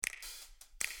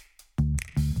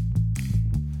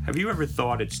Have you ever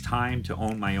thought it's time to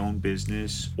own my own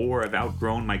business, or I've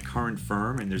outgrown my current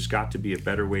firm and there's got to be a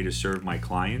better way to serve my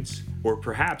clients? Or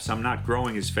perhaps I'm not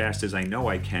growing as fast as I know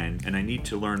I can and I need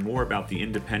to learn more about the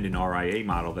independent RIA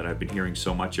model that I've been hearing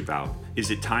so much about.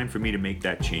 Is it time for me to make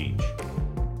that change?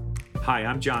 Hi,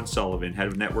 I'm John Sullivan, Head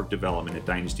of Network Development at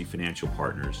Dynasty Financial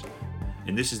Partners,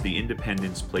 and this is the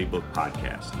Independence Playbook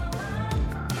Podcast.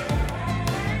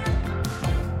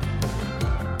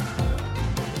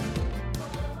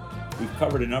 We've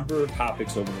covered a number of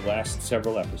topics over the last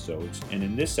several episodes, and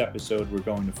in this episode, we're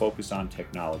going to focus on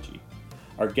technology.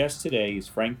 Our guest today is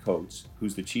Frank Coates,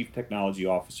 who's the Chief Technology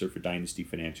Officer for Dynasty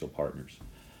Financial Partners.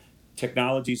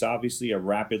 Technology is obviously a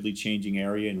rapidly changing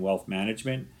area in wealth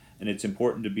management, and it's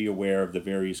important to be aware of the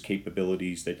various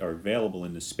capabilities that are available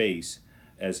in the space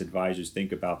as advisors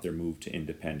think about their move to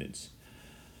independence.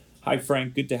 Hi,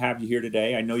 Frank. Good to have you here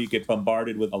today. I know you get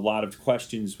bombarded with a lot of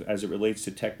questions as it relates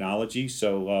to technology,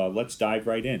 so let's dive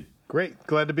right in. Great.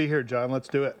 Glad to be here, John. Let's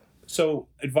do it. So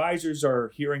advisors are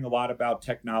hearing a lot about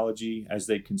technology as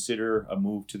they consider a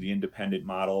move to the independent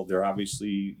model. They're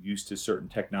obviously used to certain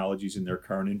technologies in their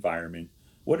current environment.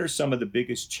 What are some of the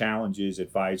biggest challenges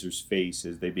advisors face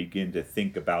as they begin to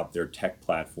think about their tech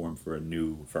platform for a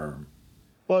new firm?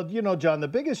 Well, John, the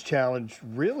biggest challenge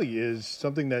really is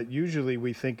something that usually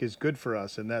we think is good for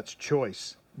us, and that's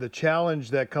choice. The challenge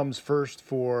that comes first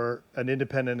for an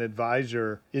independent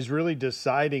advisor is really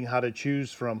deciding how to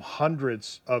choose from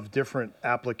hundreds of different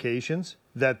applications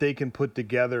that they can put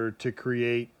together to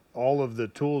create all of the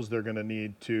tools they're going to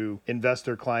need to invest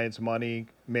their clients' money,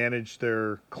 manage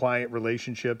their client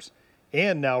relationships,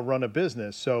 and now run a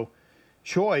business. So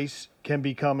choice can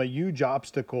become a huge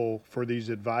obstacle for these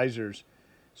advisors.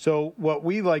 So what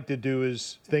we like to do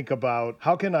is think about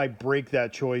how can I break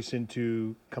that choice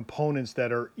into components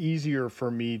that are easier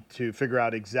for me to figure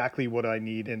out exactly what I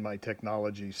need in my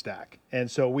technology stack.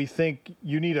 And so we think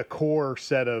you need a core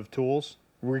set of tools,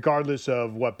 regardless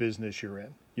of what business you're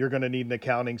in. You're going to need an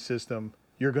accounting system.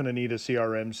 You're going to need a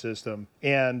CRM system.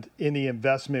 And in the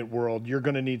investment world, you're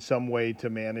going to need some way to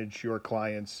manage your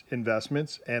clients'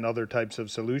 investments and other types of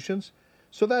solutions.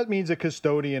 So that means a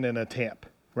custodian and a TAMP.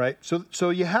 Right? So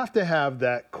you have to have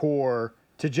that core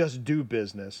to just do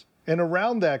business. And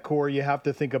around that core, you have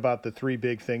to think about the three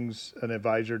big things an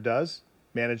advisor does: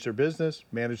 manage their business,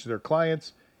 manage their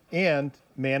clients, and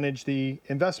manage the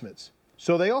investments.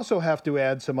 So they also have to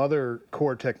add some other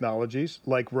core technologies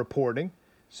like reporting.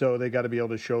 So they got to be able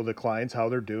to show the clients how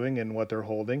they're doing and what they're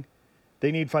holding.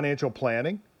 They need financial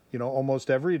planning. Almost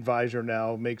every advisor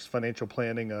now makes financial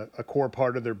planning a core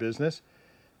part of their business.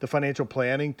 The financial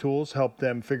planning tools help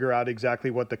them figure out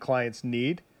exactly what the clients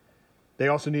need. They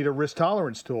also need a risk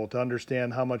tolerance tool to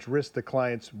understand how much risk the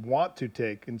clients want to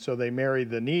take. And so they marry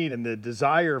the need and the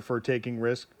desire for taking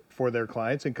risk for their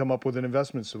clients and come up with an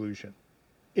investment solution.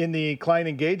 In the client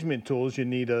engagement tools, you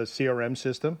need a CRM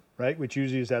system, right, which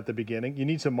usually is at the beginning. You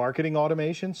need some marketing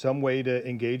automation, some way to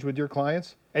engage with your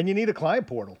clients. And you need a client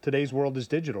portal. Today's world is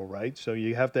digital, right? So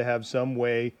you have to have some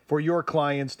way for your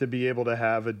clients to be able to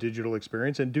have a digital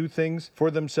experience and do things for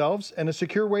themselves, and a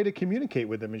secure way to communicate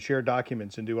with them and share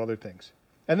documents and do other things.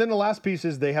 And then the last piece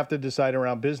is they have to decide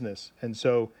around business. And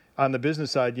so on the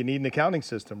business side, you need an accounting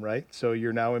system, right? So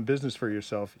you're now in business for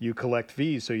yourself. You collect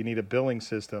fees, so you need a billing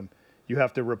system. You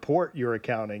have to report your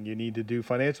accounting. You need to do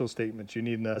financial statements. You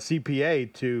need a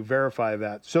CPA to verify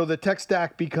that. So the tech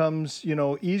stack becomes,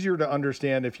 easier to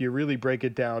understand if you really break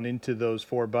it down into those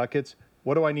four buckets.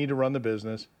 What do I need to run the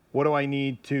business? What do I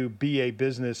need to be a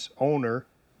business owner?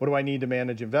 What do I need to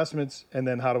manage investments? And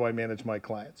then how do I manage my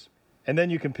clients? And then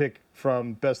you can pick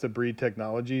from best of breed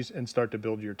technologies and start to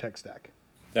build your tech stack.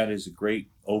 That is a great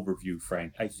overview,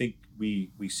 Frank. I think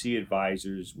we see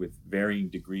advisors with varying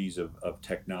degrees of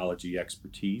technology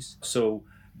expertise. So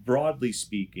broadly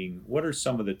speaking, what are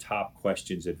some of the top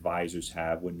questions advisors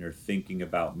have when they're thinking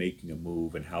about making a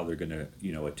move and how they're going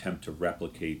to, attempt to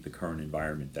replicate the current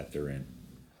environment that they're in?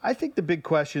 I think the big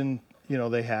question,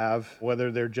 they have,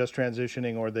 whether they're just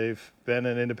transitioning or they've been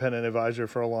an independent advisor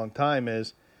for a long time,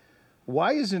 is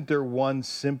why isn't there one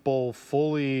simple,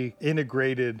 fully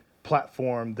integrated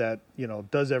platform that,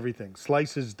 does everything,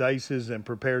 slices, dices, and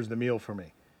prepares the meal for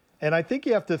me? And I think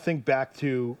you have to think back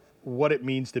to what it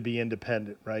means to be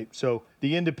independent, right? So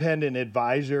the independent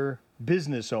advisor,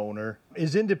 business owner,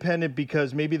 is independent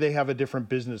because maybe they have a different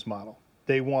business model.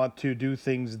 They want to do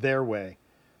things their way.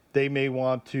 They may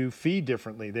want to fee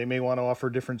differently. They may want to offer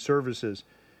different services.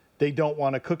 They don't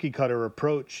want a cookie cutter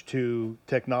approach to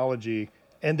technology.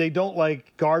 And they don't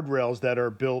like guardrails that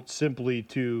are built simply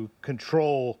to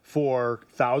control for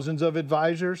thousands of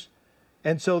advisors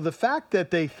And so the fact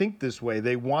that they think this way,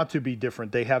 they want to be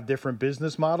different, they have different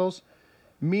business models,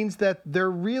 means that they're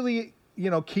really,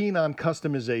 keen on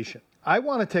customization. I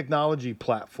want a technology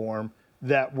platform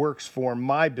that works for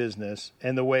my business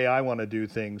and the way I want to do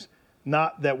things,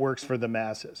 not that works for the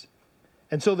masses.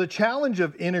 And so the challenge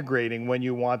of integrating when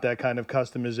you want that kind of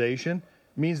customization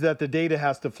means that the data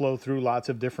has to flow through lots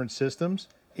of different systems,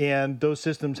 and those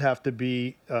systems have to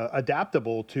be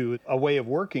adaptable to a way of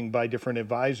working by different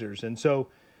advisors. And so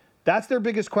that's their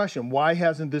biggest question. Why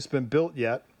hasn't this been built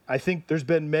yet? I think there's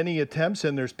been many attempts,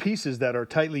 and there's pieces that are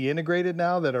tightly integrated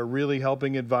now that are really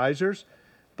helping advisors.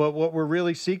 But what we're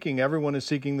really seeking, everyone is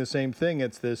seeking the same thing.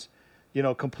 It's this,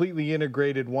 completely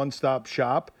integrated one-stop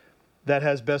shop that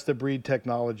has best of breed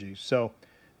technology. So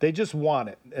they just want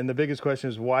it. And the biggest question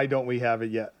is, why don't we have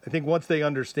it yet? I think once they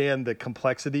understand the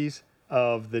complexities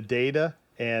of the data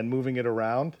and moving it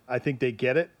around, I think they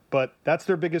get it. But that's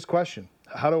their biggest question.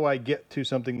 How do I get to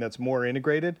something that's more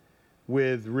integrated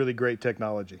with really great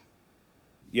technology?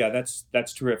 Yeah,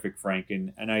 that's terrific, Frank.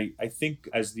 And I think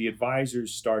as the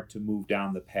advisors start to move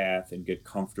down the path and get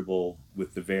comfortable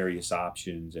with the various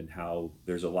options and how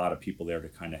there's a lot of people there to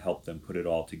kind of help them put it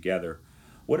all together,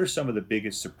 what are some of the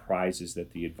biggest surprises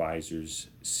that the advisors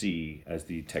see as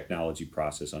the technology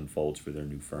process unfolds for their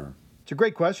new firm? It's a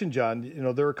great question, John.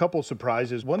 There are a couple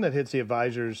surprises. One that hits the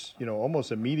advisors,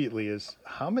 almost immediately is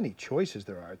how many choices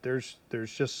there are. There's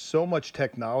just so much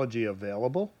technology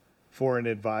available for an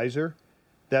advisor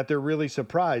that they're really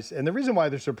surprised. And the reason why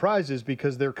they're surprised is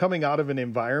because they're coming out of an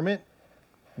environment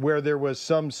where there was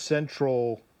some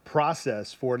central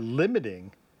process for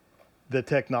limiting the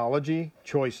technology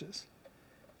choices.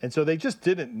 And so they just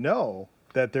didn't know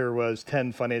that there was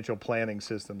 10 financial planning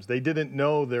systems. They didn't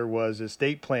know there was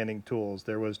estate planning tools,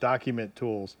 there was document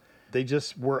tools. They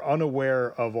just were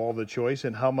unaware of all the choice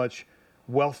and how much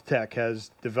wealth tech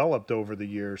has developed over the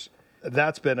years.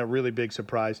 That's been a really big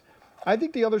surprise. I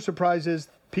think the other surprise is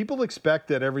people expect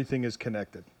that everything is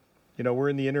connected. We're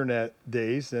in the internet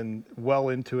days and well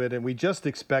into it, and we just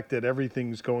expect that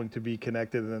everything's going to be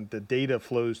connected and the data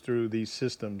flows through these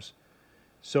systems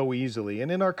so easily.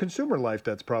 And in our consumer life,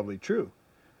 that's probably true.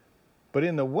 But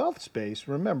in the wealth space,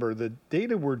 remember, the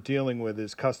data we're dealing with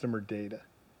is customer data.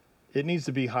 It needs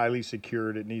to be highly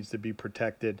secured. It needs to be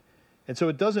protected. And so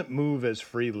it doesn't move as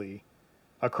freely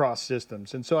across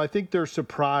systems. And so I think they're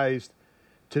surprised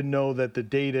to know that the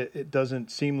data, it doesn't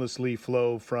seamlessly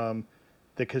flow from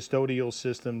the custodial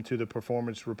system to the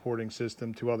performance reporting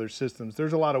system to other systems.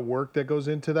 There's a lot of work that goes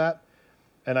into that.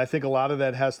 And I think a lot of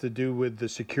that has to do with the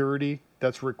security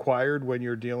that's required when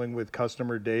you're dealing with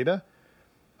customer data.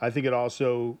 I think it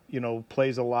also,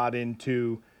 plays a lot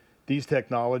into these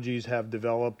technologies have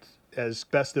developed as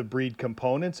best of breed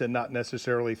components and not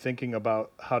necessarily thinking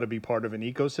about how to be part of an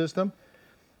ecosystem.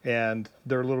 And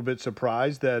they're a little bit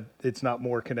surprised that it's not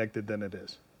more connected than it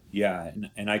is. Yeah,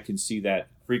 and I can see that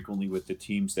frequently with the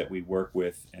teams that we work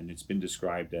with, and it's been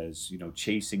described as,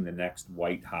 chasing the next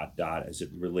white hot dot as it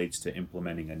relates to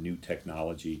implementing a new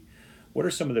technology. What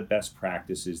are some of the best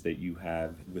practices that you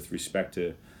have with respect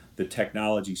to the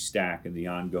technology stack and the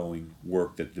ongoing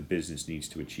work that the business needs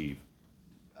to achieve?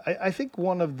 I think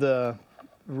one of the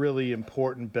really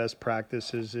important best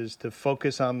practices is to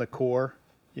focus on the core.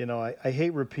 I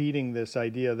hate repeating this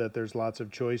idea that there's lots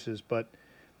of choices, but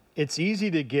it's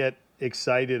easy to get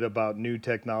excited about new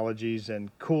technologies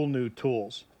and cool new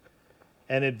tools.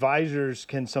 And advisors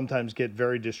can sometimes get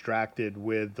very distracted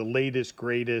with the latest,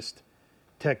 greatest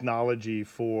technology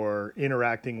for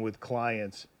interacting with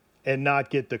clients and not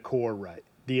get the core right.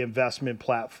 The investment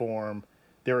platform,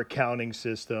 their accounting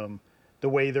system, the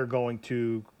way they're going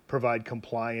to provide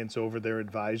compliance over their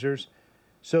advisors.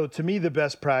 So to me, the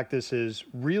best practice is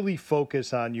really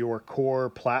focus on your core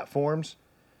platforms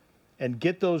and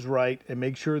get those right and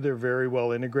make sure they're very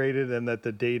well integrated and that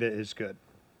the data is good.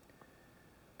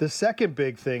 The second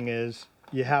big thing is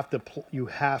you have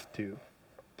to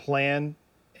plan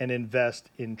and invest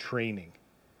in training.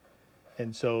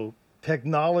 And so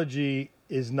technology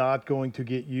is not going to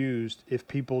get used if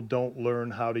people don't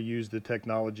learn how to use the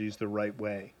technologies the right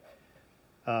way.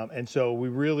 And so we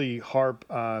really harp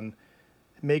on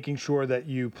making sure that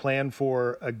you plan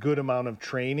for a good amount of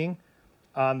training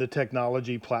on the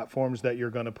technology platforms that you're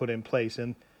going to put in place.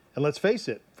 And let's face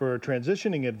it, for a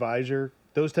transitioning advisor,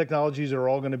 those technologies are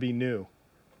all going to be new,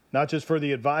 not just for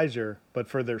the advisor, but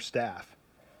for their staff.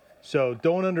 So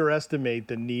don't underestimate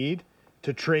the need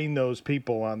to train those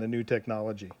people on the new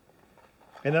technology.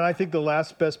 And then I think the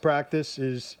last best practice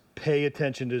is pay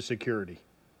attention to security,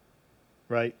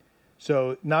 right?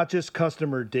 So not just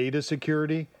customer data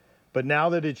security, but now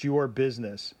that it's your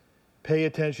business, pay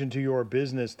attention to your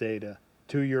business data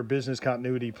to your business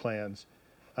continuity plans,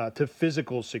 to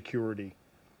physical security.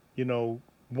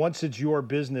 Once it's your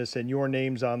business and your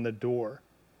name's on the door,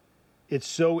 it's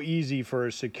so easy for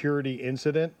a security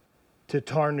incident to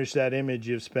tarnish that image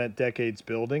you've spent decades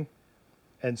building.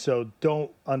 And so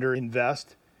don't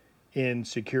underinvest in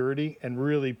security, and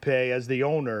really as the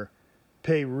owner,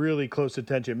 pay really close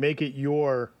attention. Make it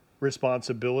your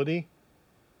responsibility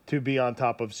to be on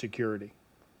top of security.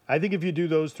 I think if you do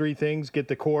those three things, get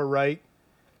the core right,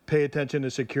 pay attention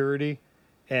to security,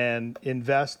 and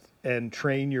invest and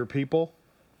train your people,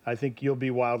 I think you'll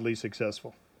be wildly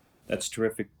successful. That's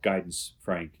terrific guidance,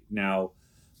 Frank. Now,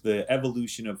 the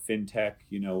evolution of fintech,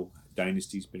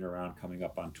 Dynasty's been around coming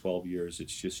up on 12 years.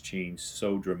 It's just changed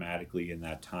so dramatically in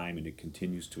that time, and it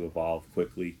continues to evolve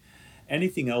quickly.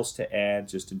 Anything else to add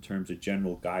just in terms of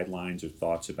general guidelines or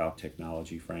thoughts about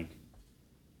technology, Frank?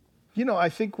 I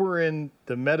think we're in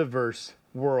the metaverse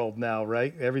world now,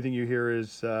 right? Everything you hear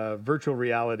is virtual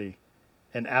reality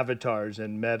and avatars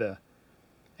and meta.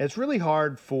 It's really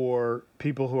hard for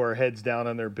people who are heads down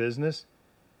on their business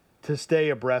to stay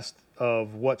abreast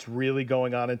of what's really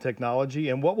going on in technology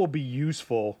and what will be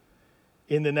useful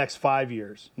in the next 5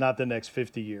 years, not the next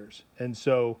 50 years. And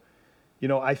so,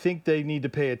 I think they need to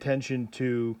pay attention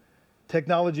to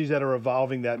technologies that are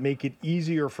evolving that make it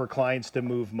easier for clients to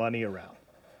move money around.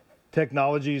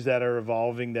 Technologies that are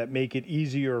evolving that make it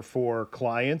easier for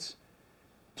clients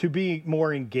to be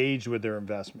more engaged with their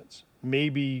investments.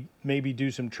 Maybe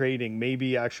do some trading,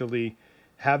 maybe actually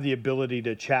have the ability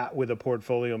to chat with a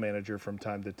portfolio manager from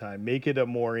time to time. Make it a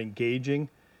more engaging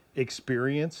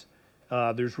experience.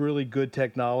 There's really good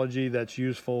technology that's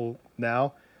useful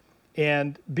now.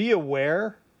 And be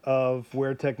aware of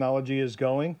where technology is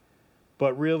going,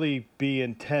 but really be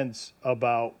intense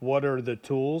about what are the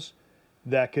tools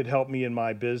that could help me in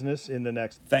my business in the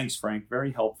next. Thanks, Frank.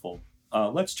 Very helpful.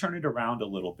 Let's turn it around a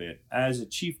little bit. As a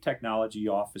chief technology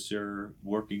officer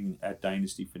working at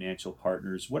Dynasty Financial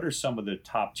Partners, what are some of the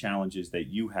top challenges that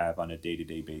you have on a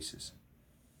day-to-day basis?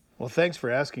 Well, thanks for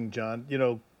asking, John.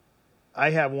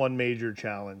 I have one major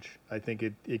challenge. I think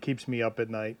it keeps me up at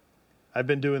night. I've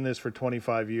been doing this for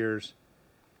 25 years.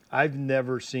 I've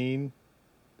never seen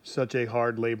such a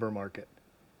hard labor market.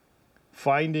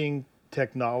 Finding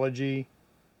technology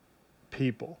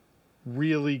people,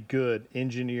 really good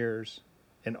engineers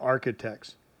and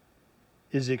architects,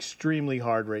 is extremely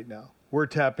hard right now. We're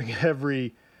tapping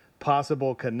every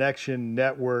possible connection,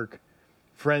 network,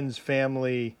 friends,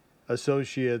 family,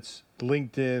 associates,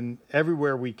 LinkedIn,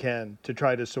 everywhere we can to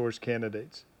try to source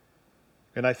candidates.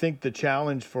 And I think the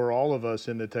challenge for all of us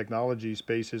in the technology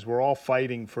space is we're all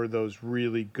fighting for those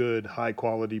really good, high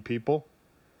quality people.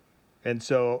 And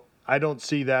so I don't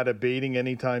see that abating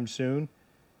anytime soon.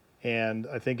 And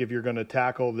I think if you're going to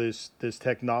tackle this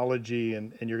technology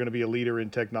and you're going to be a leader in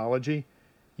technology,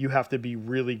 you have to be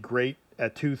really great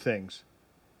at two things: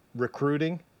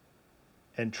 recruiting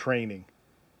and training.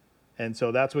 And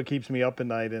so that's what keeps me up at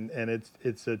night. And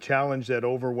it's a challenge that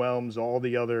overwhelms all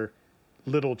the other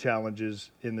little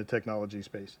challenges in the technology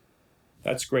space.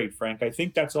 That's great, Frank. I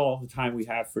think that's all the time we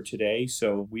have for today.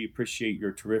 So we appreciate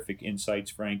your terrific insights,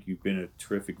 Frank. You've been a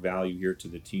terrific value here to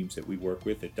the teams that we work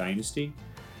with at Dynasty.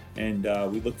 And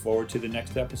we look forward to the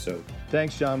next episode.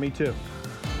 Thanks, John. Me too.